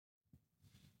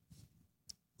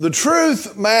The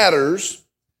truth matters.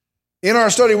 In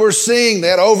our study, we're seeing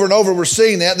that over and over. We're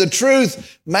seeing that. The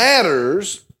truth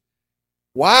matters.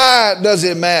 Why does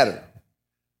it matter?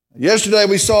 Yesterday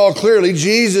we saw clearly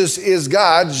Jesus is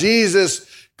God. Jesus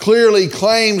clearly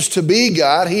claims to be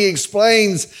God. He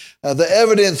explains the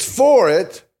evidence for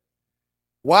it.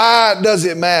 Why does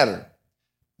it matter?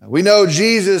 We know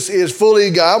Jesus is fully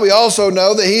God. We also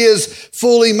know that he is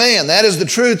fully man. That is the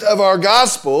truth of our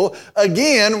gospel.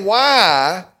 Again,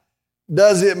 why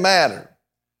does it matter?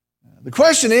 The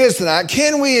question is tonight,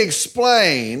 can we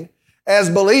explain as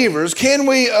believers, can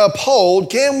we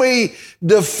uphold, can we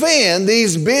defend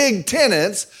these big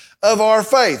tenets of our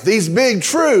faith, these big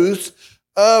truths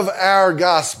of our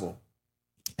gospel?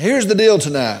 Here's the deal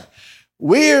tonight.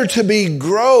 We are to be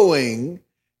growing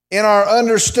in our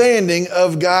understanding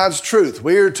of God's truth.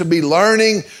 We're to be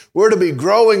learning, we're to be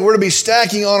growing, we're to be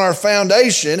stacking on our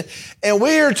foundation, and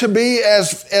we are to be,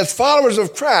 as followers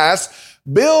of Christ,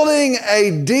 building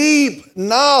a deep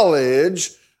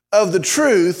knowledge of the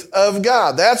truth of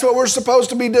God. That's what we're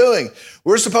supposed to be doing.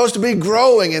 We're supposed to be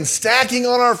growing and stacking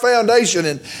on our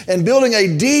foundation and building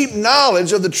a deep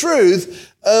knowledge of the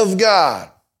truth of God.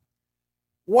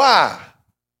 Why?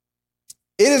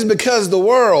 It is because the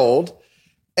world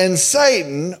and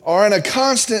Satan are in a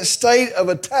constant state of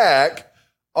attack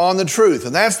on the truth.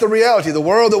 And that's the reality. The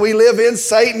world that we live in,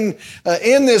 Satan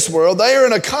in this world, they are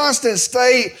in a constant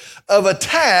state of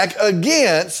attack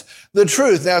against the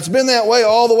truth. Now, it's been that way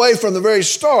all the way from the very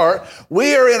start.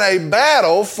 We are in a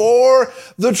battle for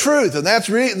the truth, and that's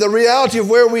the reality of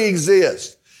where we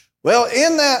exist. Well,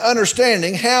 in that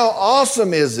understanding, how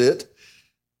awesome is it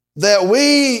that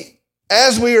we,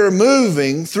 as we are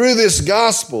moving through this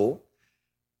gospel,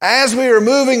 as we are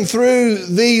moving through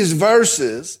these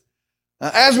verses,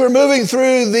 as we're moving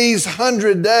through these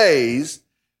 100 days,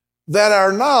 that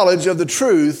our knowledge of the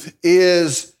truth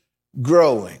is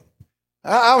growing.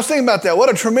 I was thinking about that.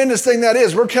 What a tremendous thing that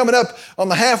is. We're coming up on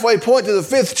the halfway point to the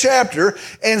 5th chapter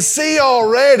and see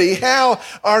already how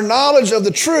our knowledge of the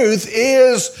truth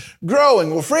is growing.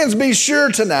 Well, friends, be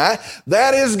sure tonight,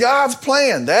 that is God's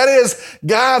plan. That is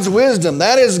God's wisdom.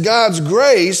 That is God's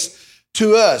grace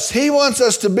to us. He wants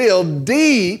us to build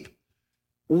deep,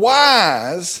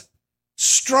 wise,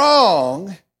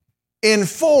 strong,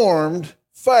 informed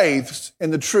faiths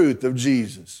in the truth of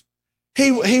Jesus.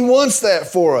 He wants that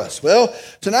for us. Well,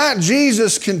 tonight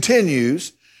Jesus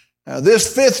continues.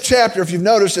 This 5th chapter, if you've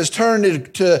noticed, has turned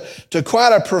into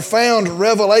quite a profound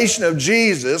revelation of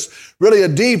Jesus, really a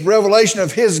deep revelation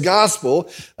of his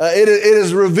gospel. It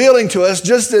is revealing to us,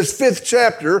 just this 5th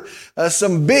chapter,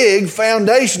 some big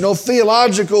foundational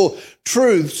theological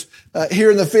truths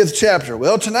here in the 5th chapter.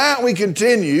 Well, tonight we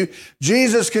continue.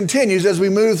 Jesus continues as we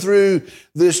move through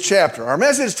this chapter. Our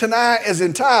message tonight is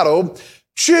entitled,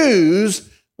 Choose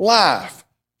Life.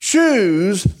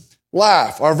 Choose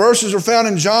life. Our verses are found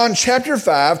in John chapter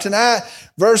 5, tonight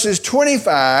verses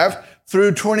 25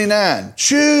 through 29.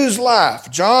 Choose life.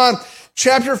 John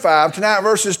chapter 5, tonight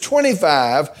verses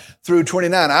 25 through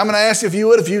 29. I'm going to ask if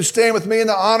you'd stand with me in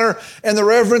the honor and the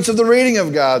reverence of the reading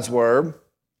of God's word.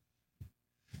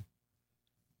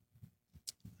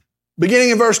 Beginning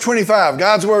in verse 25,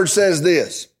 God's word says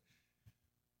this,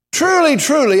 Truly,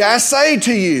 truly, I say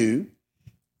to you,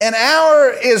 an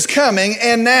hour is coming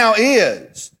and now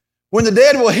is, when the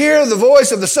dead will hear the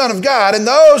voice of the Son of God, and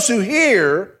those who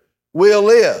hear will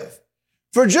live.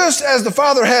 For just as the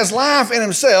Father has life in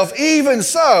himself, even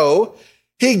so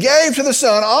he gave to the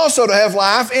Son also to have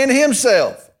life in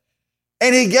himself.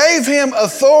 And he gave him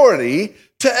authority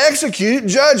to execute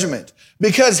judgment,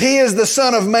 because he is the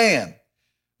Son of Man.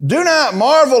 Do not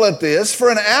marvel at this,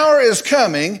 for an hour is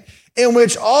coming in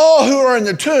which all who are in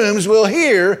the tombs will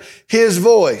hear his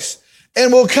voice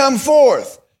and will come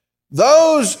forth.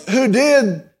 Those who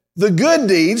did the good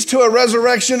deeds to a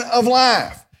resurrection of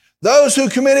life. Those who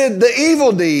committed the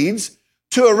evil deeds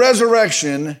to a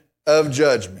resurrection of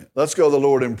judgment. Let's go to the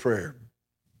Lord in prayer.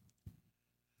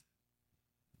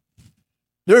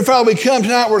 Dear Father, we come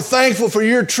tonight, we're thankful for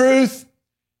your truth.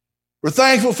 We're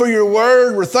thankful for your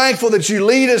word. We're thankful that you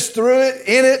lead us through it,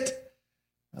 in it.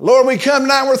 Lord, we come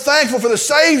tonight, we're thankful for the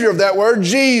Savior of that word,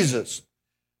 Jesus.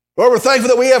 Lord, we're thankful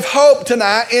that we have hope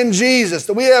tonight in Jesus,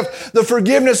 that we have the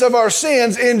forgiveness of our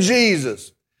sins in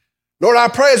Jesus. Lord, I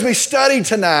pray as we study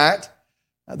tonight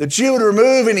that you would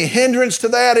remove any hindrance to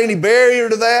that, any barrier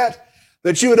to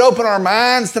that you would open our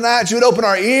minds tonight, you would open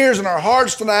our ears and our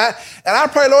hearts tonight. And I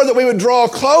pray, Lord, that we would draw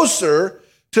closer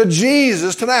to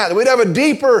Jesus tonight, that we'd have a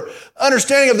deeper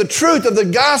understanding of the truth of the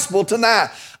gospel tonight.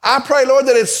 I pray, Lord,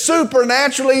 that it's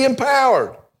supernaturally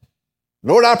empowered.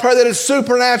 Lord, I pray that it's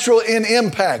supernatural in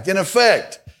impact, in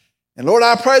effect, And Lord,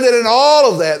 I pray that in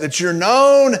all of that you're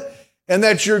known and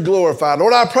that you're glorified.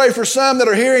 Lord, I pray for some that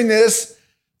are hearing this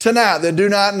tonight that do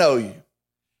not know you.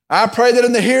 I pray that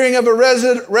in the hearing of a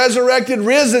resurrected,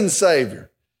 risen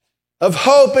Savior, of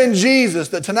hope in Jesus,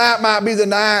 that tonight might be the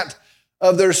night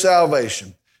of their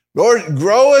salvation. Lord,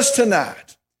 grow us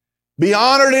tonight. Be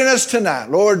honored in us tonight.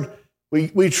 Lord,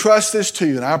 we trust this to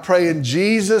you, and I pray in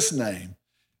Jesus' name,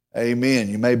 amen.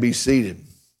 You may be seated.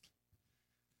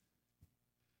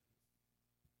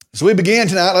 As we begin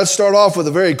tonight, let's start off with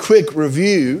a very quick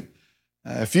review.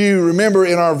 If you remember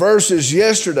in our verses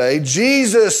yesterday,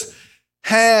 Jesus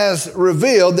has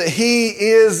revealed that he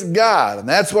is God. And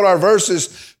that's what our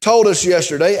verses told us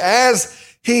yesterday. As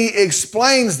he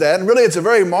explains that, and really it's a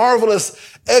very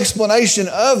marvelous explanation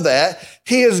of that,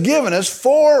 he has given us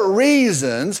 4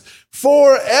 reasons,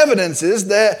 4 evidences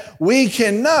that we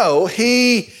can know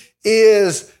he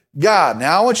is God.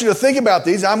 Now, I want you to think about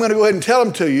these. I'm going to go ahead and tell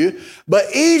them to you. But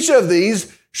each of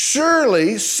these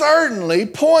surely, certainly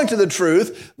point to the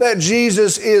truth that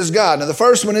Jesus is God. Now, the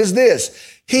first one is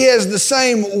this. He has the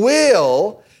same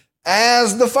will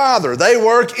as the Father. They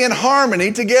work in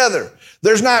harmony together.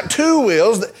 There's not 2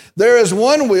 wills. There is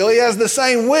one will. He has the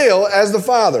same will as the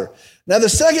Father. Now, the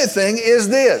second thing is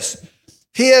this.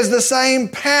 He has the same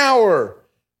power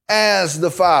as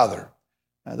the Father.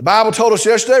 Now, the Bible told us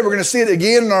yesterday, we're going to see it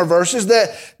again in our verses,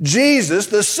 that Jesus,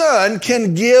 the Son,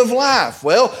 can give life.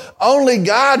 Well, only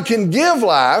God can give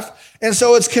life, and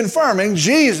so it's confirming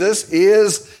Jesus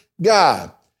is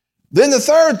God. Then the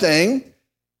third thing,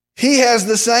 he has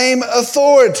the same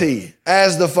authority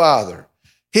as the Father.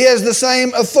 He has the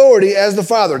same authority as the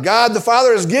Father. God the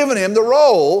Father has given him the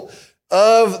role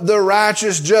of the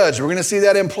righteous judge. We're going to see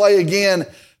that in play again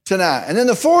tonight. And then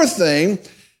the fourth thing,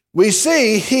 we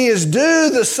see he is due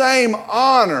the same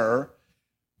honor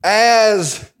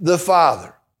as the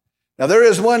Father. Now there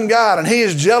is one God, and he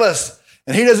is jealous,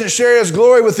 and he doesn't share his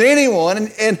glory with anyone.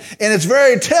 And it's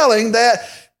very telling that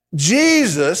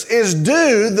Jesus is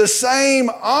due the same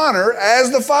honor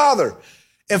as the Father.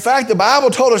 In fact, the Bible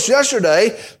told us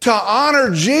yesterday to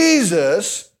honor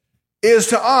Jesus is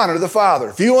to honor the Father.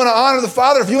 If you want to honor the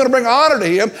Father, if you want to bring honor to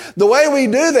him, the way we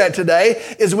do that today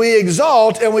is we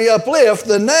exalt and we uplift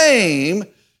the name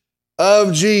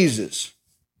of Jesus.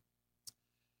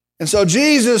 And so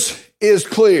Jesus is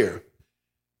clear.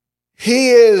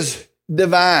 He is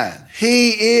divine.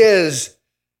 He is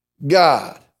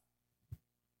God.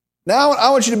 Now, I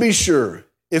want you to be sure,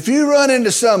 if you run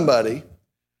into somebody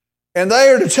and they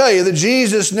are to tell you that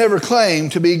Jesus never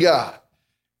claimed to be God,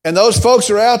 and those folks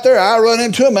are out there, I run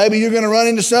into them, maybe you're going to run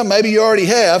into some, maybe you already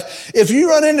have. If you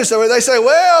run into somebody, they say,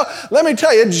 well, let me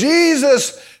tell you,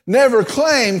 Jesus never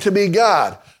claimed to be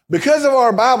God. Because of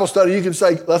our Bible study, you can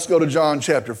say, let's go to John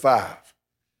chapter 5.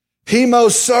 He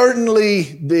most certainly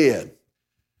did.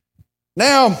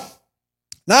 Now,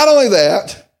 not only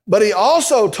that, but he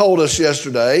also told us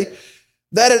yesterday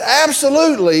that it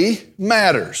absolutely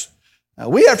matters. Now,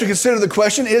 we have to consider the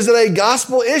question, is it a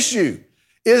gospel issue?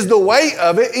 Is the weight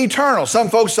of it eternal? Some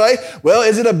folks say, well,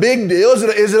 is it a big deal?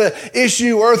 Is it an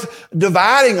issue worth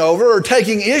dividing over or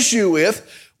taking issue with?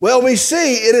 Well, we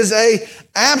see it is an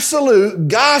absolute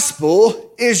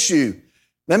gospel issue.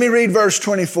 Let me read verse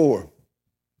 24.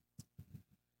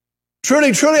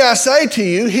 Truly, truly, I say to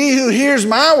you, he who hears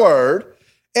my word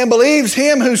and believes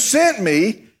him who sent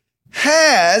me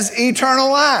has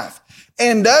eternal life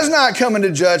and does not come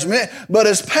into judgment, but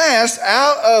is passed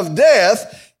out of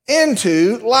death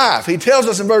into life. He tells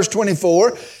us in verse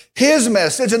 24, his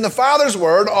message and the Father's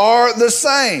word are the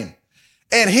same.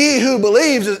 And he who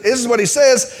believes, this is what he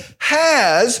says,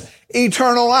 has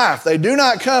eternal life. They do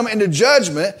not come into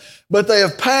judgment, but they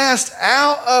have passed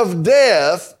out of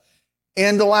death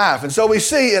into life. And so we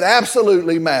see it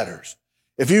absolutely matters.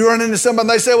 If you run into somebody and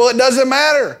they say, well, it doesn't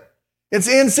matter. It's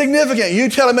insignificant. You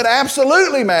tell them it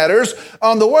absolutely matters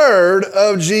on the word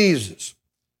of Jesus.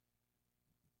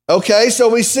 Okay, so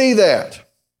we see that.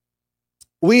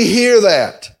 We hear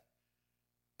that.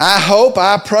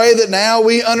 I pray that now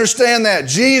we understand that.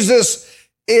 Jesus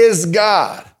is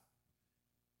God.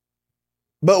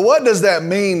 But what does that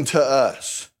mean to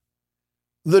us?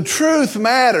 The truth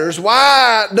matters.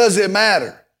 Why does it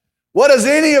matter? What does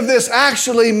any of this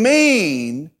actually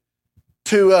mean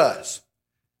to us?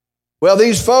 Well,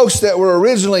 these folks that were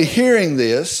originally hearing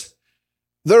this,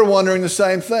 they're wondering the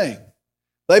same thing.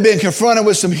 They've been confronted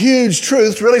with some huge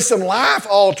truths, really some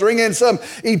life-altering and some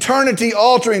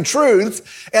eternity-altering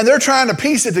truths, and they're trying to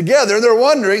piece it together. They're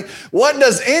wondering, what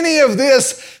does any of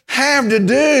this have to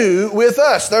do with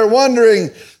us? They're wondering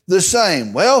the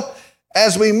same. Well,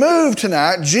 as we move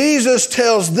tonight, Jesus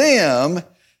tells them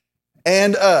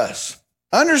and us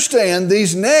understand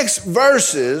these next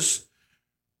verses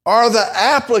are the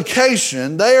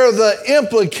application, they are the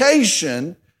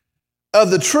implication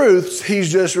of the truths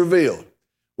he's just revealed.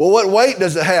 Well, what weight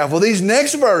does it have? Well, these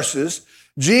next verses,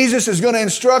 Jesus is going to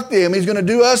instruct them. He's going to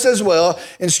do us as well,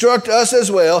 instruct us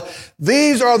as well.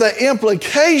 These are the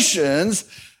implications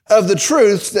of the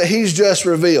truths that he's just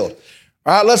revealed.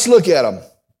 All right, let's look at them.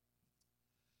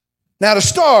 Now to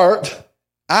start,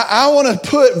 I want to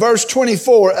put verse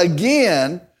 24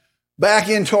 again back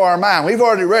into our mind. We've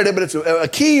already read it, but it's a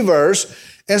key verse.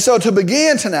 And so to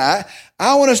begin tonight,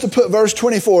 I want us to put verse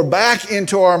 24 back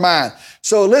into our mind.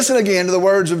 So listen again to the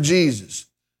words of Jesus.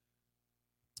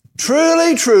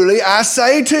 Truly, truly, I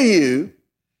say to you,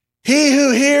 he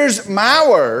who hears my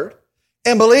word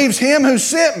and believes him who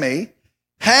sent me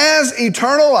has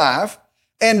eternal life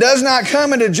and does not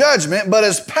come into judgment, but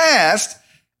is passed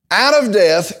out of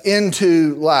death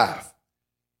into life.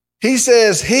 He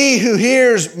says, he who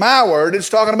hears my word, it's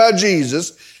talking about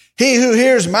Jesus, he who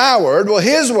hears my word, well,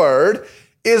 his word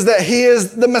is that he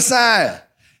is the Messiah.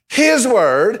 His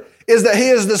word is that he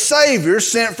is the Savior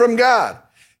sent from God.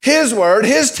 His word,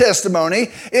 his testimony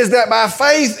is that by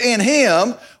faith in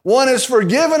him, one is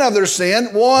forgiven of their sin,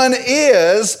 one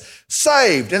is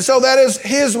saved. And so that is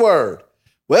his word.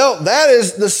 Well, that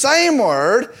is the same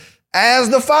word as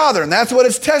the Father, and that's what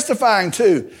it's testifying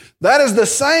to. That is the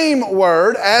same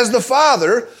word as the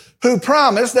Father who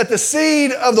promised that the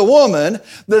seed of the woman,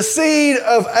 the seed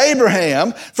of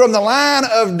Abraham, from the line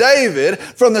of David,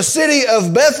 from the city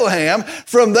of Bethlehem,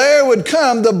 from there would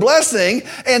come the blessing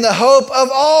and the hope of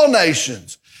all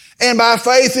nations. And by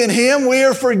faith in him, we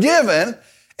are forgiven.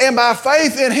 And by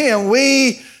faith in him,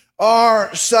 we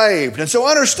are saved. And so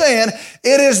understand,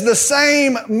 it is the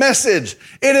same message.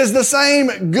 It is the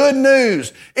same good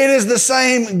news. It is the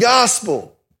same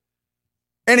gospel.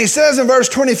 And he says in verse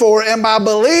 24, and by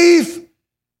belief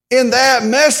in that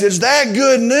message, that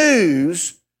good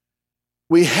news,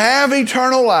 we have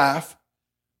eternal life.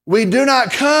 We do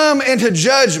not come into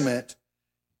judgment,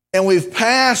 and we've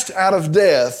passed out of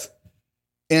death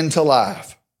into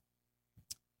life.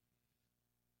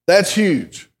 That's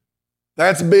huge.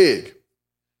 That's big.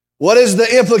 What is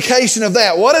the implication of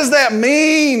that? What does that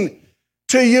mean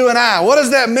to you and I? What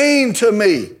does that mean to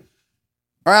me?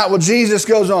 All right, well, Jesus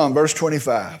goes on, verse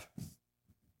 25.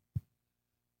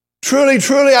 Truly,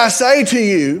 truly, I say to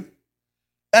you,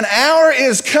 an hour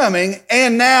is coming,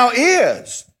 and now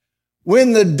is,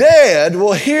 when the dead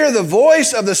will hear the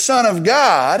voice of the Son of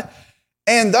God,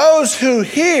 and those who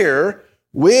hear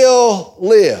will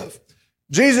live.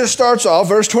 Jesus starts off,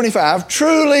 verse 25,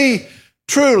 truly,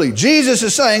 truly. Jesus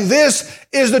is saying, this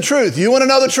is the truth. You want to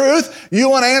know the truth?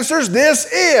 You want answers?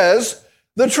 This is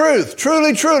the truth.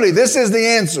 Truly, truly, this is the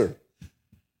answer.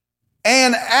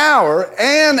 An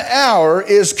hour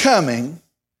is coming,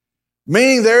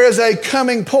 meaning there is a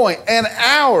coming point. An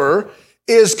hour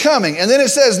is coming. And then it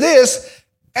says this,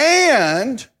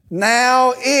 and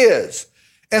now is.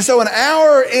 And so an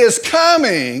hour is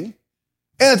coming,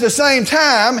 and at the same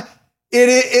time,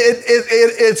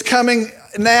 it's coming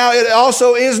now. It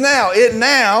also is now. It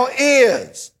now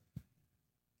is.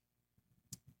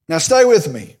 Now stay with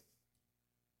me.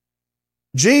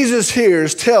 Jesus here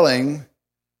is telling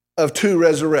of two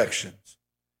resurrections.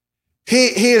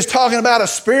 He is talking about a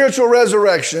spiritual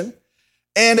resurrection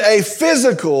and a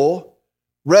physical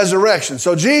resurrection.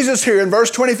 So Jesus here in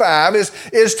verse 25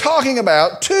 is talking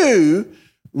about two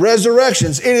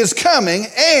resurrections. It is coming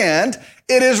and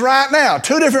it is right now.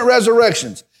 Two different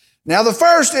resurrections. Now the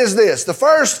first is this. The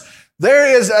first,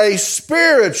 there is a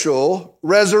spiritual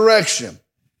resurrection.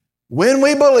 When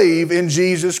we believe in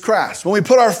Jesus Christ, when we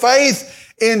put our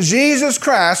faith in Jesus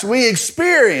Christ, we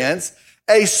experience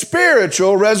a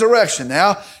spiritual resurrection.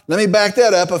 Now, let me back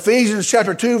that up. Ephesians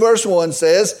chapter 2, verse 1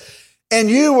 says, and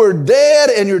you were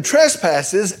dead in your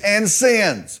trespasses and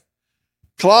sins.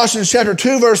 Colossians chapter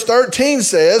 2, verse 13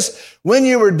 says, when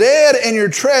you were dead in your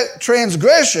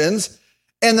transgressions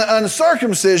and the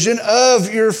uncircumcision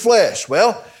of your flesh.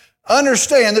 Well,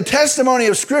 understand the testimony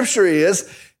of Scripture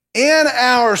is, in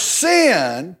our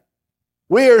sin,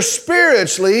 we are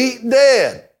spiritually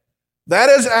dead. That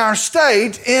is our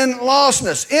state in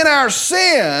lostness. In our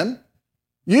sin,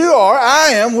 you are,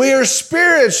 I am, we are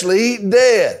spiritually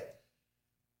dead.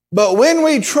 But when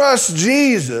we trust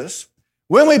Jesus,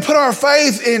 when we put our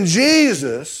faith in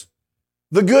Jesus,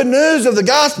 the good news of the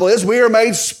gospel is we are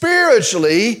made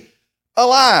spiritually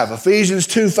alive. Ephesians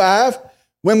 2:5,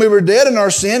 when we were dead in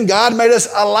our sin, God made us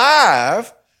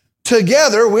alive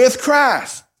together with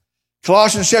Christ.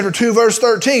 Colossians chapter 2, verse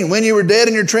 13, when you were dead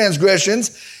in your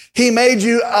transgressions, he made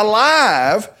you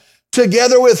alive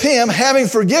together with him, having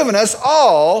forgiven us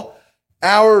all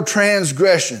our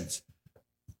transgressions.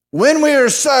 When we are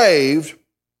saved,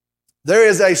 there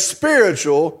is a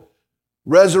spiritual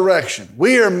resurrection.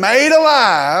 We are made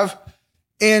alive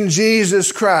in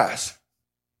Jesus Christ.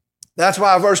 That's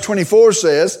why verse 24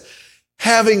 says,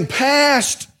 having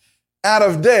passed out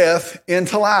of death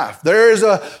into life. There is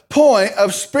a point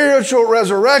of spiritual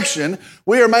resurrection.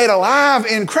 We are made alive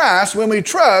in Christ when we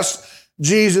trust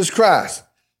Jesus Christ.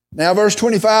 Now verse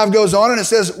 25 goes on and it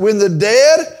says, when the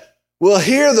dead will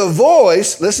hear the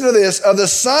voice, listen to this, of the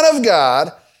Son of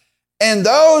God, and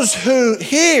those who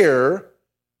hear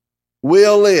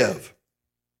will live.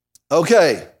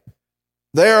 Okay,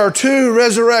 there are two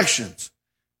resurrections.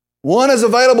 One is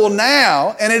available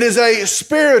now, and it is a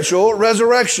spiritual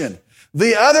resurrection.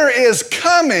 The other is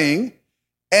coming,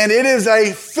 and it is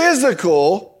a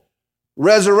physical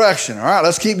resurrection. All right,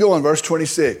 let's keep going. Verse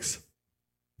 26.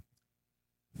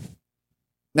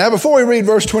 Now, before we read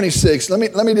verse 26, let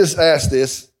me just ask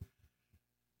this.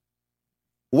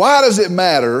 Why does it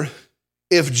matter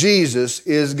if Jesus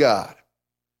is God?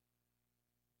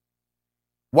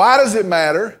 Why does it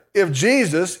matter if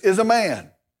Jesus is a man?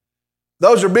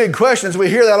 Those are big questions. We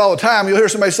hear that all the time. You'll hear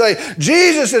somebody say,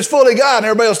 Jesus is fully God, and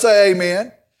everybody will say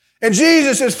amen. And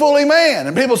Jesus is fully man,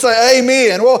 and people say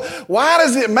amen. Well, why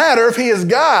does it matter if he is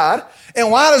God,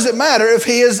 and why does it matter if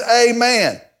he is a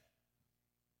man?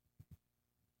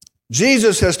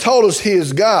 Jesus has told us he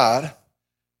is God,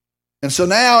 and so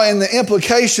now in the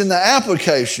implication, the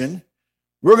application,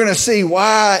 we're going to see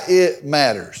why it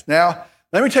matters. Now,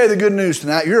 let me tell you the good news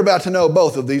tonight. You're about to know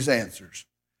both of these answers.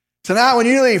 Tonight when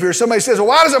you leave here, somebody says, well,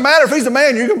 why does it matter if he's a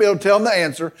man? You're going to be able to tell them the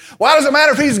answer. Why does it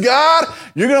matter if he's God?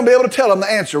 You're going to be able to tell them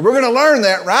the answer. We're going to learn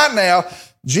that right now.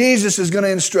 Jesus is going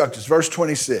to instruct us. Verse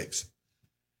 26.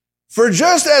 For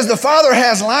just as the Father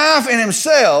has life in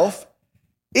himself,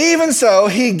 even so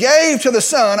he gave to the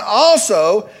Son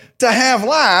also to have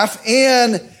life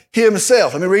in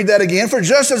himself. Let me read that again. For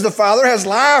just as the Father has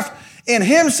life in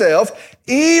himself,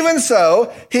 even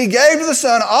so he gave to the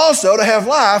Son also to have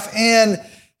life in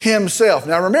himself.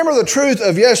 Now remember the truth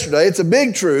of yesterday. It's a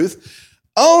big truth.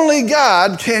 Only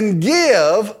God can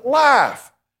give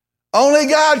life. Only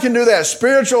God can do that,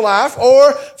 spiritual life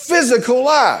or physical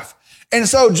life. And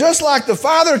so just like the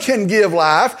Father can give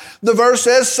life, the verse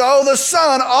says, so the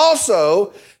Son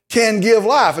also can give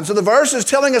life. And so the verse is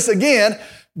telling us again,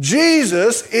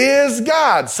 Jesus is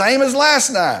God, same as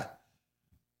last night.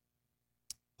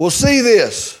 We'll see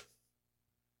this.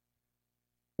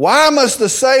 Why must the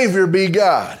Savior be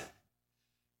God?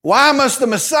 Why must the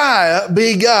Messiah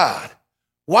be God?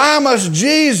 Why must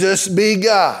Jesus be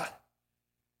God?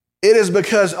 It is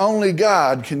because only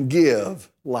God can give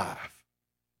life.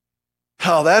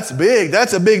 Oh, that's big.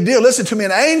 That's a big deal. Listen to me.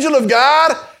 An angel of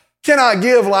God cannot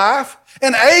give life.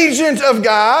 An agent of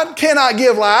God cannot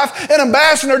give life. An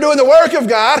ambassador doing the work of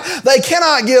God, they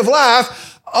cannot give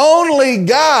life. Only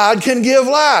God can give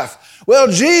life.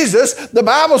 Well, Jesus, the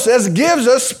Bible says, gives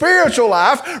us spiritual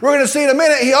life. We're going to see in a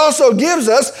minute, he also gives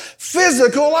us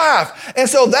physical life. And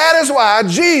so that is why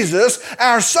Jesus,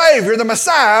 our Savior, the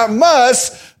Messiah,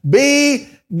 must be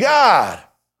God.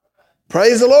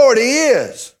 Praise the Lord, he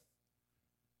is.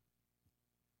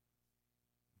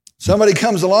 Somebody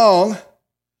comes along,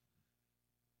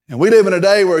 and we live in a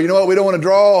day where, you know what, we don't want to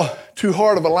draw too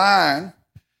hard of a line.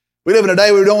 We live in a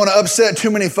day where we don't want to upset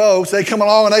too many folks. They come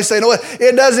along and they say, you know what,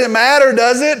 it doesn't matter,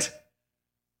 does it?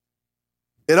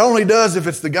 It only does if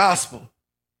it's the gospel.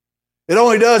 It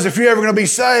only does if you're ever going to be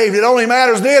saved. It only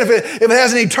matters then if it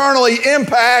has an eternal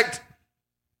impact.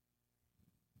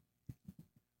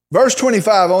 Verse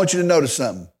 25, I want you to notice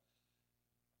something.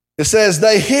 It says,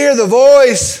 they hear the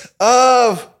voice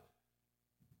of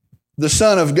the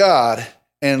Son of God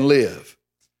and live.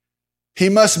 He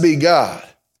must be God.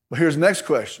 Well, here's the next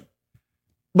question.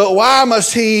 But why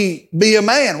must he be a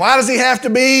man? Why does he have to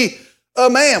be a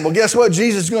man? Well, guess what?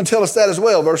 Jesus is going to tell us that as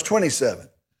well. Verse 27.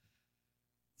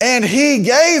 And he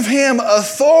gave him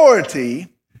authority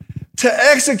to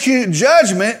execute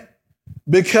judgment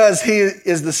because he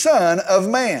is the Son of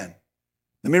Man.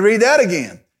 Let me read that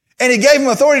again. And he gave him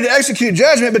authority to execute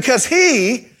judgment because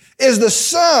he is the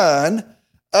Son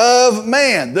of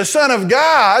Man. The Son of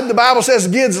God, the Bible says,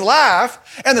 gives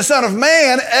life, and the Son of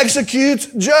Man executes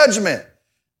judgment.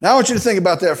 Now I want you to think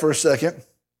about that for a second.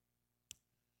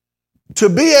 To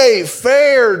be a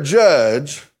fair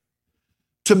judge,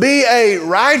 to be a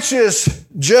righteous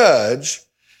judge,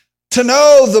 to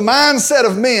know the mindset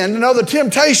of men, to know the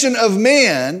temptation of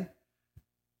men,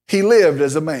 he lived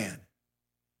as a man.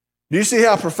 Do you see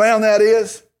how profound that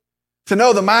is? To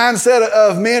know the mindset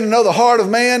of men, to know the heart of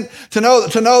man, to know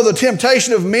the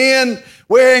temptation of men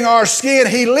wearing our skin.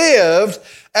 He lived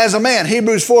as a man.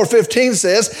 Hebrews 4:15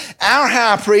 says, our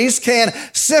high priest can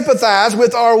sympathize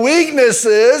with our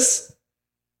weaknesses,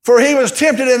 for he was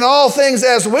tempted in all things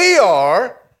as we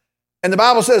are. And the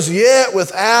Bible says, yet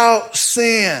without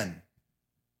sin.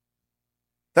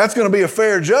 That's going to be a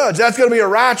fair judge. That's going to be a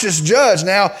righteous judge.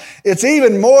 Now, it's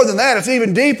even more than that. It's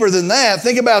even deeper than that.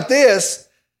 Think about this.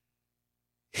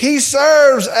 He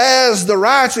serves as the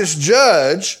righteous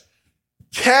judge,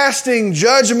 casting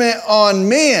judgment on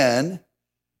men,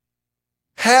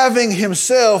 having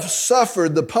himself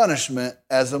suffered the punishment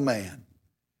as a man.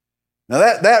 Now,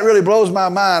 that really blows my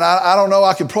mind. I don't know.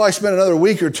 I could probably spend another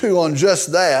week or two on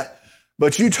just that.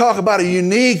 But you talk about a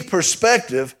unique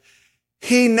perspective.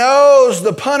 He knows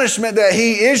the punishment that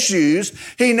he issues.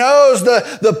 He knows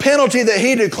the penalty that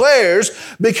he declares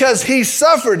because he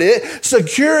suffered it,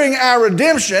 securing our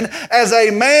redemption as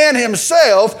a man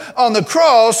himself on the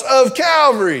cross of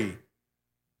Calvary.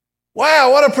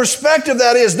 Wow, what a perspective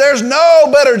that is. There's no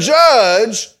better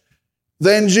judge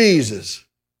than Jesus.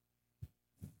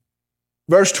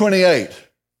 Verse 28.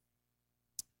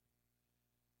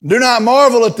 Do not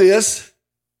marvel at this,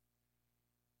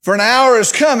 for an hour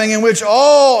is coming in which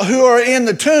all who are in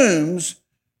the tombs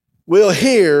will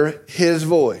hear his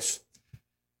voice.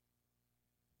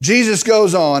 Jesus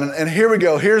goes on, and here we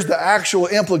go. Here's the actual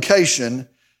implication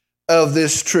of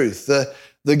this truth.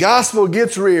 The gospel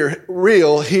gets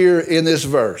real here in this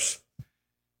verse.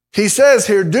 He says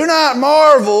here, do not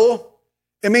marvel.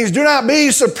 It means do not be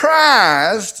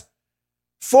surprised.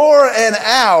 For an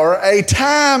hour, a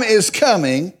time is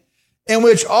coming in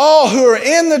which all who are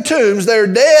in the tombs, they're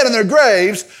dead in their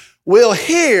graves, will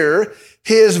hear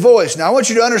his voice. Now, I want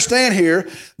you to understand here,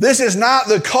 this is not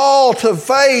the call to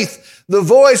faith, the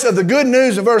voice of the good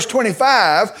news in verse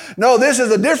 25. No, this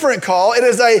is a different call. It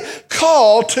is a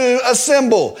call to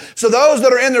assemble. So those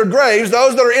that are in their graves,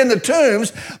 those that are in the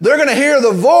tombs, they're going to hear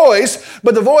the voice,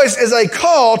 but the voice is a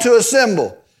call to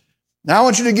assemble. Now, I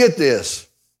want you to get this.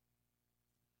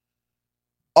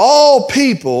 All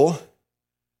people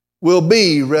will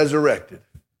be resurrected.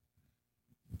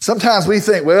 Sometimes we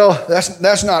think, well,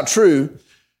 that's not true.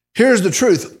 Here's the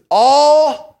truth.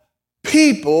 All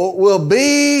people will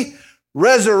be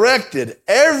resurrected.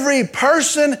 Every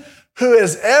person who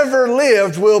has ever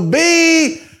lived will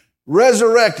be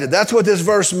resurrected. That's what this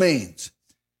verse means.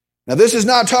 Now, this is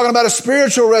not talking about a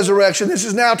spiritual resurrection. This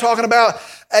is now talking about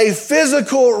a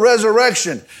physical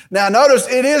resurrection. Now, notice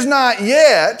it is not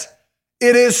yet.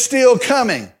 It is still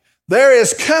coming. There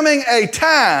is coming a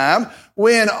time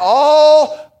when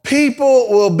all people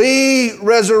will be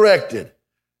resurrected.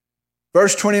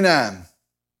 Verse 29.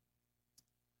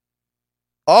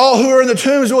 All who are in the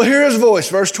tombs will hear his voice.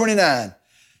 Verse 29.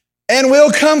 And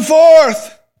will come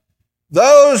forth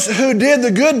those who did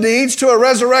the good deeds to a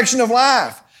resurrection of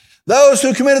life. Those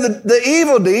who committed the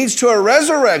evil deeds to a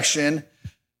resurrection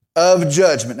of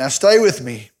judgment. Now stay with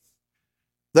me.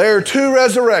 There are two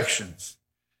resurrections.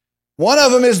 One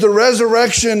of them is the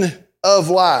resurrection of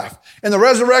life. In the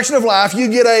resurrection of life, you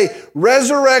get a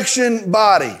resurrection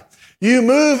body. You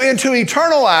move into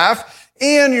eternal life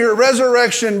in your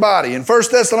resurrection body. In 1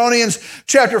 Thessalonians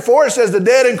chapter 4, it says the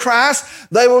dead in Christ,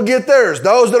 they will get theirs.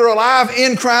 Those that are alive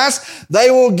in Christ, they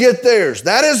will get theirs.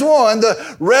 That is one,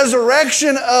 the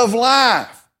resurrection of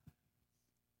life.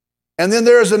 And then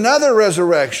there is another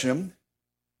resurrection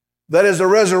that is a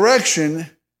resurrection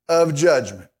of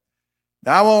judgment.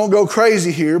 Now, I won't go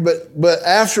crazy here, but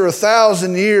after the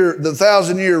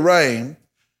 1,000-year reign,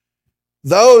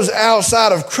 those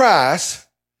outside of Christ,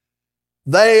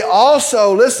 they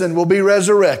also, listen, will be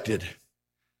resurrected.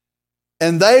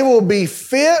 And they will be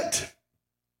fit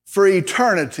for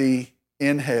eternity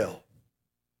in hell.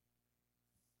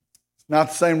 Not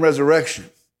the same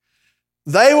resurrection.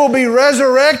 They will be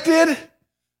resurrected,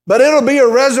 but it'll be a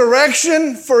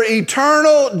resurrection for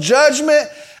eternal judgment,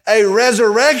 a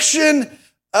resurrection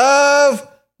of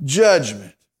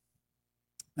judgment.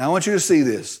 Now, I want you to see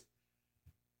this.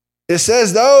 It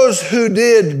says those who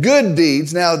did good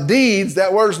deeds. Now, deeds,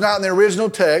 that word's not in the original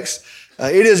text.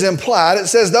 It is implied. It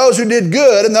says those who did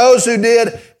good and those who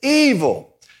did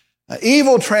evil.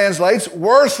 Evil translates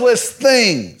worthless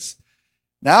things.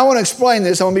 Now, I want to explain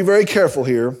this. I want to be very careful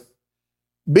here.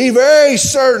 Be very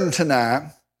certain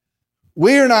tonight,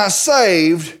 we are not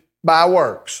saved by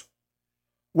works.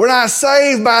 We're not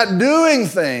saved by doing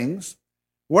things.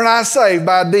 We're not saved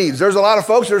by deeds. There's a lot of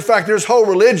folks, in fact, there's whole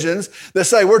religions that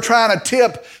say we're trying to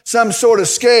tip some sort of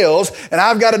scales, and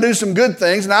I've got to do some good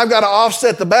things, and I've got to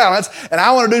offset the balance, and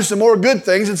I want to do some more good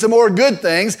things and some more good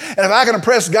things, and if I can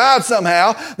impress God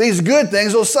somehow, these good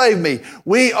things will save me.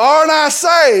 We are not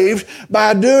saved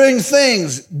by doing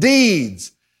things,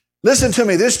 deeds. Listen to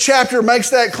me, this chapter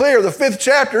makes that clear. The 5th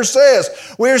chapter says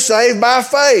we're saved by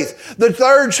faith. The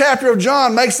 3rd chapter of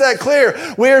John makes that clear.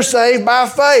 We're saved by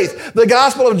faith. The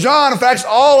Gospel of John, in fact, is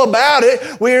all about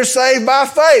it. We are saved by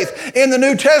faith. In the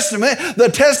New Testament, the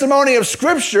testimony of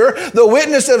Scripture, the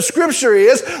witness of Scripture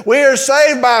is we are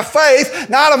saved by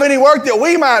faith, not of any work that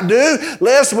we might do,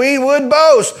 lest we would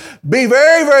boast. Be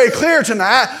very, very clear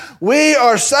tonight. We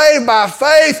are saved by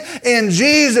faith in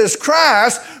Jesus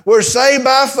Christ. We're saved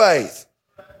by faith.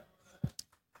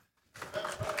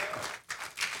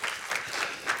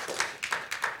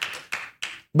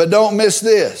 But don't miss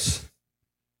this.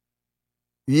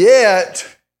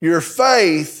 Yet your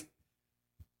faith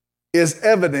is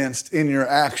evidenced in your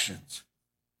actions.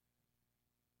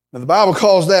 Now, the Bible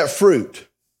calls that fruit.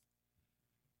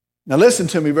 Now listen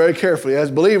to me very carefully. As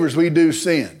believers, we do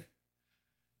sin.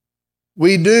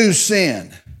 We do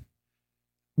sin.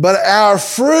 But our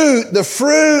fruit, the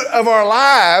fruit of our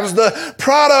lives, the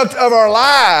product of our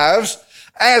lives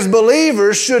as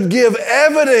believers should give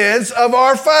evidence of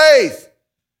our faith.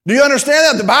 Do you understand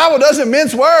that? The Bible doesn't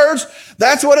mince words.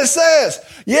 That's what it says.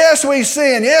 Yes, we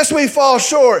sin. Yes, we fall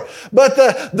short. But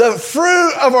the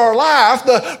fruit of our life,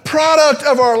 the product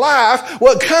of our life,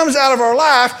 what comes out of our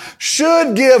life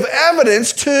should give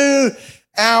evidence to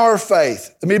our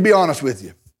faith. Let me be honest with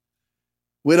you.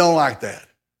 We don't like that.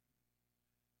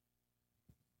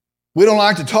 We don't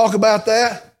like to talk about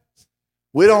that.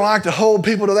 We don't like to hold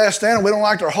people to that standard. We don't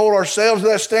like to hold ourselves to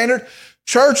that standard.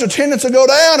 Church attendance will go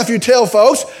down if you tell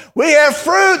folks we have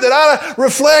fruit that ought to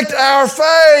reflect our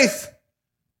faith.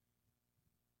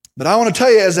 But I want to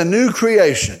tell you, as a new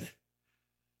creation,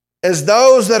 as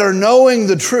those that are knowing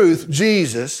the truth,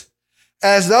 Jesus,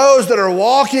 as those that are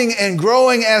walking and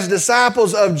growing as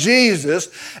disciples of Jesus,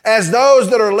 as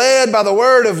those that are led by the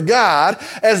Word of God,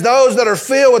 as those that are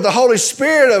filled with the Holy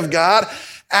Spirit of God,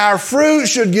 our fruit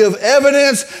should give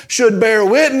evidence, should bear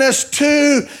witness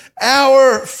to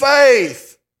our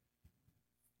faith.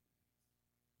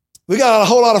 We got a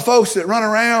whole lot of folks that run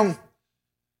around.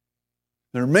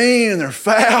 They're mean and they're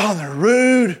foul and they're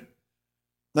rude.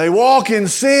 They walk in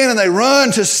sin and they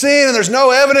run to sin and there's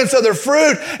no evidence of their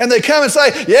fruit. And they come and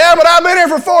say, yeah, but I've been here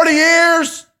for 40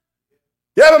 years.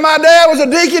 Yeah, but my dad was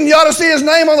a deacon. You ought to see his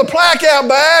name on the plaque out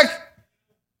back.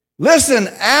 Listen,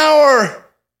 our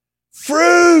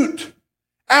fruit,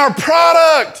 our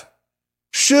product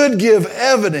should give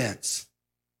evidence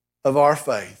of our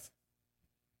faith.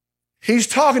 He's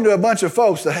talking to a bunch of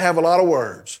folks that have a lot of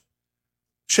words.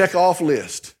 Check off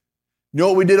list. You know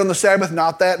what we did on the Sabbath?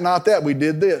 Not that, not that. We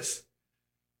did this.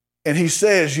 And he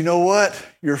says, you know what?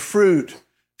 Your fruit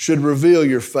should reveal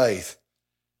your faith.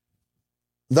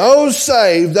 Those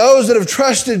saved, those that have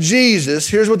trusted Jesus,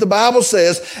 here's what the Bible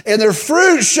says, and their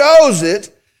fruit shows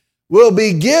it, will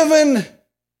be given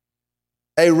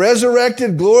a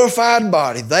resurrected, glorified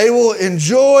body. They will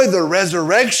enjoy the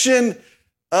resurrection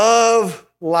of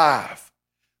life.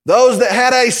 Those that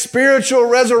had a spiritual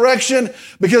resurrection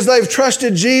because they've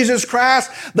trusted Jesus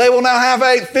Christ, they will now have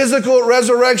a physical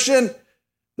resurrection.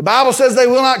 The Bible says they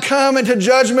will not come into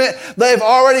judgment. They've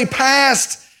already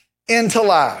passed into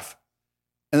life.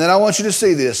 And then I want you to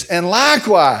see this. And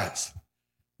likewise,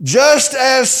 just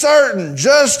as certain,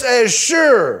 just as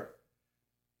sure,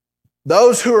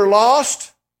 those who are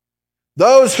lost,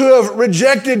 those who have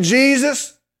rejected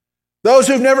Jesus, those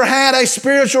who've never had a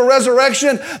spiritual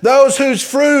resurrection, those whose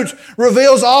fruit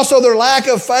reveals also their lack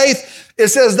of faith, it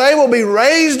says they will be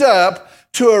raised up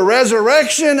to a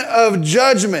resurrection of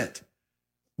judgment.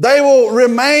 They will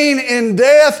remain in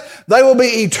death. They will be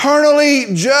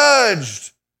eternally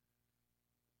judged.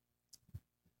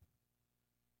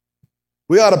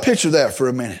 We ought to picture that for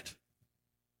a minute.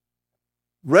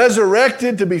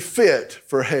 Resurrected to be fit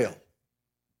for hell.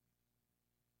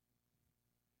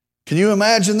 Can you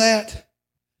imagine that?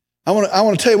 I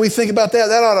want to tell you, we think about that.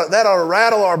 That ought to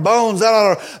rattle our bones. That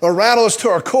ought to rattle us to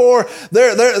our core.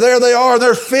 There they are.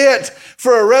 They're fit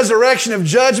for a resurrection of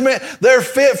judgment. They're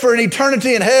fit for an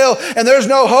eternity in hell. And there's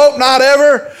no hope, not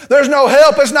ever. There's no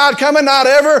help. It's not coming, not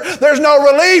ever. There's no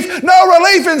relief. No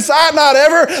relief in sight, not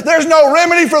ever. There's no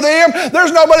remedy for them.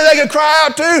 There's nobody they can cry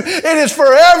out to. It is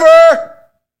forever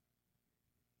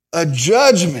a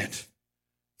judgment,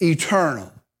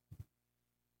 eternal.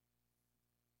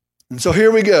 And so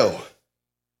here we go.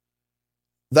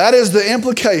 That is the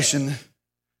implication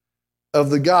of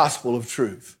the gospel of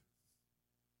truth.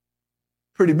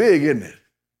 Pretty big, isn't it?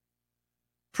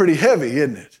 Pretty heavy,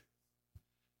 isn't it?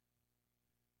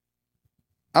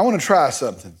 I want to try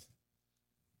something.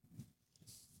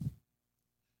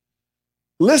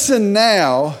 Listen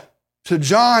now to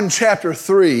John chapter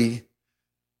 3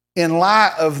 in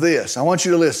light of this. I want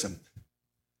you to listen.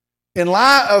 In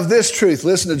light of this truth,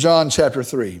 listen to John chapter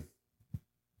 3.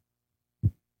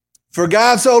 For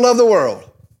God so loved the world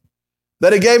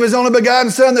that he gave his only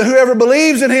begotten Son, that whoever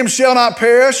believes in him shall not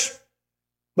perish,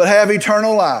 but have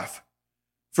eternal life.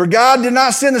 For God did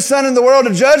not send the Son into the world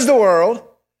to judge the world,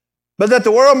 but that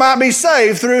the world might be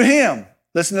saved through him.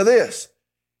 Listen to this.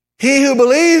 He who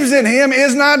believes in him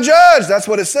is not judged. That's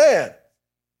what it said.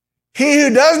 He who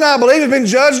does not believe has been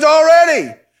judged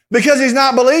already, because he's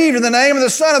not believed in the name of the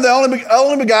Son of the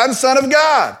only begotten Son of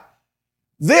God.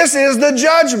 This is the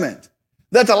judgment,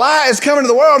 that the light is coming to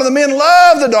the world, and the men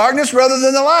love the darkness rather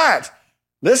than the light.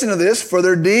 Listen to this. For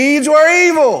their deeds were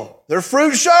evil. Their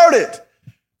fruit showed it.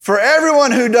 For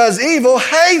everyone who does evil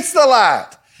hates the light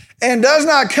and does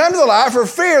not come to the light for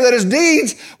fear that his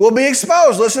deeds will be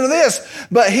exposed. Listen to this.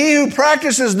 But he who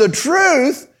practices the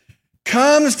truth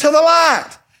comes to the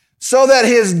light, so that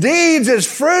his deeds, his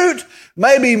fruit,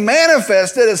 may be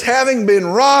manifested as having been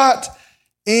wrought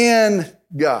in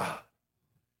God.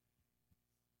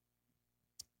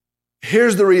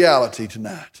 Here's the reality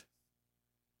tonight.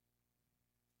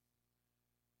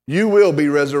 You will be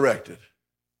resurrected.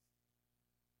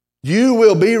 You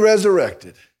will be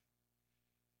resurrected.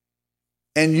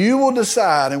 And you will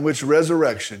decide in which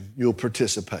resurrection you'll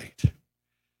participate.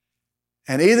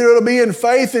 And either it'll be in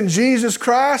faith in Jesus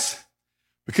Christ,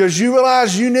 because you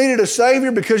realize you needed a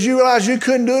Savior, because you realize you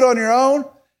couldn't do it on your own,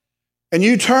 and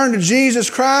you turn to Jesus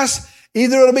Christ.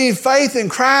 Either it'll be faith in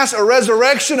Christ, a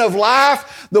resurrection of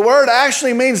life. The word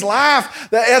actually means life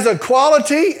that has a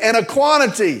quality and a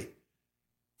quantity.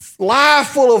 Life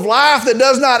full of life that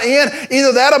does not end.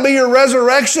 Either that'll be your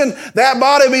resurrection, that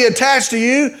body will be attached to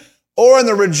you, or in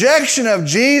the rejection of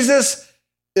Jesus,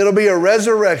 it'll be a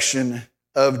resurrection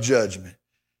of judgment.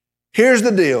 Here's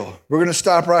the deal. We're going to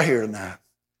stop right here tonight.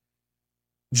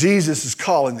 Jesus is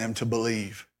calling them to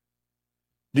believe.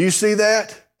 Do you see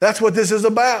that? That's what this is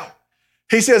about.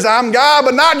 He says, I'm God,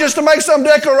 but not just to make some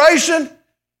declaration.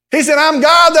 He said, I'm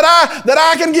God that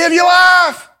I can give you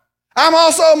life. I'm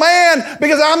also man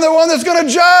because I'm the one that's going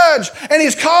to judge. And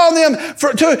he's calling them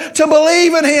to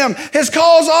believe in him. His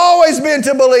call's always been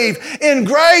to believe in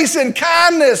grace and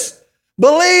kindness.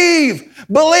 Believe,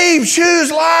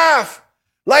 choose life.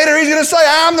 Later he's going to say,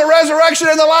 I'm the resurrection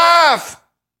and the life.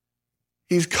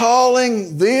 He's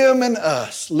calling them and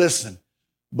us. Listen,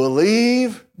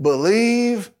 believe.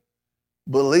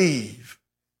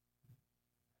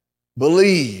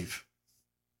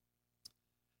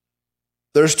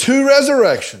 There's two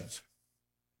resurrections,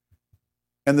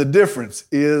 and the difference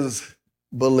is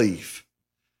belief.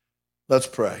 Let's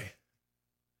pray.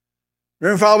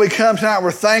 Dear Father, we come tonight,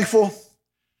 we're thankful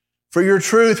for your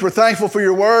truth. We're thankful for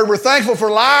your word. We're thankful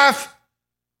for life.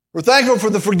 We're thankful for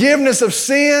the forgiveness of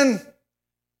sin.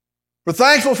 We're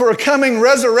thankful for a coming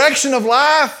resurrection of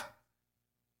life.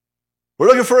 We're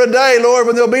looking for a day, Lord,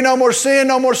 when there'll be no more sin,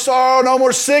 no more sorrow, no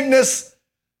more sickness,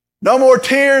 no more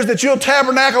tears, that you'll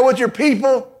tabernacle with your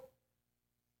people.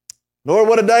 Lord,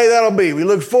 what a day that'll be. We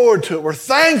look forward to it. We're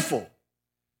thankful.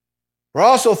 We're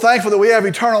also thankful that we have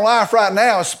eternal life right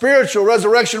now, a spiritual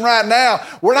resurrection right now.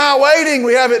 We're not waiting.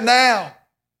 We have it now.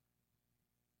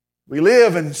 We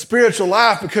live in spiritual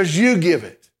life because you give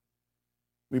it.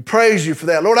 We praise you for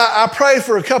that. Lord, I pray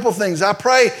for a couple things. I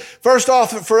pray, first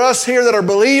off, for us here that are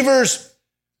believers.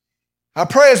 I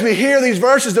pray as we hear these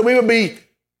verses that we would be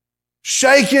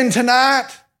shaken tonight,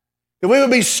 that we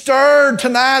would be stirred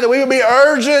tonight, that we would be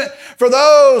urgent for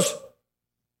those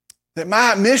that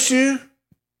might miss you,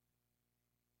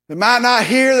 that might not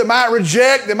hear, that might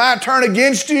reject, that might turn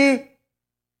against you.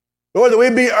 Lord, that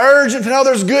we'd be urgent to know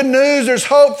there's good news, there's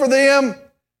hope for them,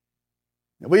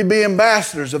 that we'd be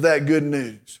ambassadors of that good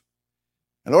news.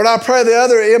 And Lord, I pray the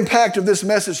other impact of this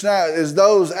message tonight is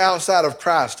those outside of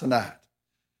Christ tonight.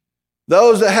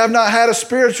 Those that have not had a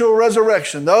spiritual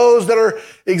resurrection, those that are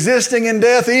existing in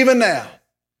death even now,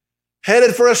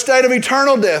 headed for a state of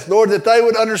eternal death, Lord, that they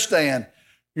would understand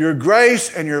your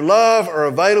grace and your love are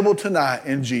available tonight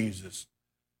in Jesus.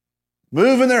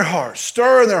 Move in their heart,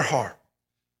 stir in their heart.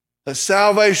 Let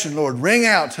salvation, Lord, ring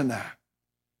out tonight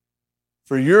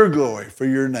for your glory, for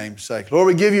your name's sake. Lord,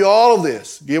 we give you all of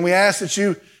this. Again, we ask that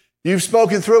you've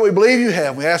spoken through it. We believe you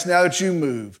have. We ask now that you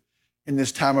move in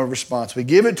this time of response. We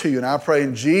give it to you, and I pray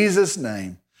in Jesus'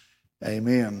 name,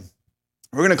 amen.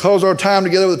 We're going to close our time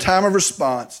together with a time of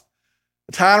response.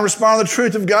 A time to respond to the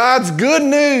truth of God's good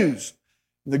news.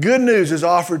 The good news is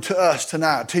offered to us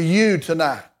tonight, to you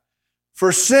tonight.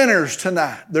 For sinners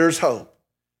tonight, there's hope.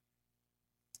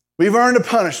 We've earned a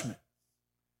punishment.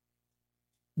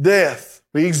 Death.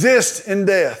 We exist in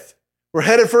death. We're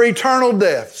headed for eternal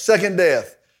death, second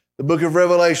death, the book of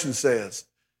Revelation says.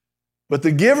 But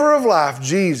the giver of life,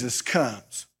 Jesus,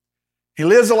 comes. He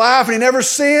lives a life and he never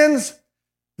sins,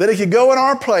 that he could go in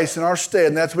our place, in our stead,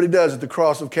 and that's what he does at the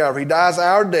cross of Calvary. He dies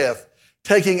our death,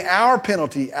 taking our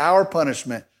penalty, our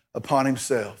punishment upon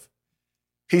himself.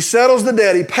 He settles the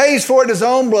debt. He pays for it in his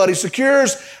own blood. He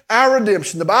secures our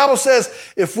redemption. The Bible says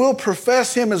if we'll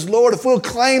profess him as Lord, if we'll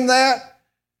claim that,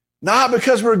 not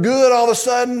because we're good all of a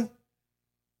sudden,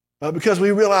 but because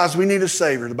we realize we need a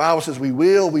Savior. The Bible says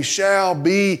we shall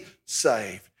be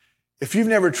saved. If you've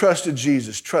never trusted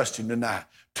Jesus, trust him tonight.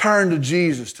 Turn to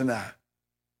Jesus tonight.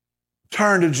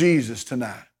 Turn to Jesus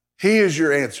tonight. He is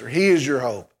your answer. He is your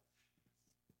hope.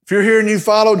 If you're here and you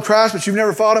followed Christ, but you've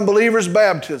never followed in believer's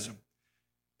baptism,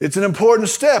 it's an important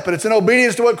step, and it's an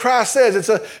obedience to what Christ says. It's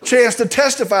a chance to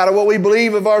testify to what we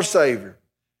believe of our Savior.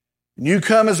 And you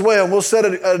come as well, and we'll set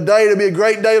a day to be a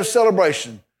great day of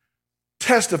celebration,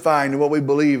 testifying to what we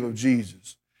believe of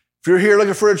Jesus. If you're here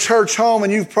looking for a church home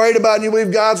and you've prayed about it and you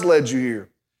believe God's led you here,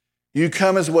 you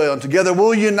come as well. And together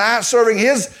we'll unite serving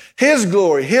His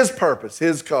glory, His purpose,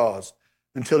 His cause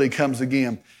until He comes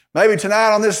again. Maybe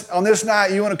tonight on this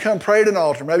night you want to come pray at an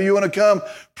altar. Maybe you want to come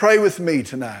pray with me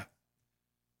tonight.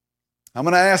 I'm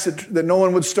going to ask that no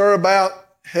one would stir about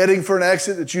heading for an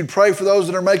exit, that you'd pray for those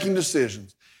that are making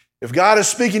decisions. If God is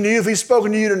speaking to you, if He's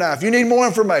spoken to you tonight, if you need more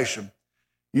information,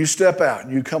 you step out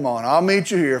and you come on. I'll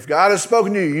meet you here. If God has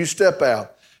spoken to you, you step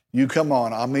out. You come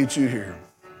on. I'll meet you here.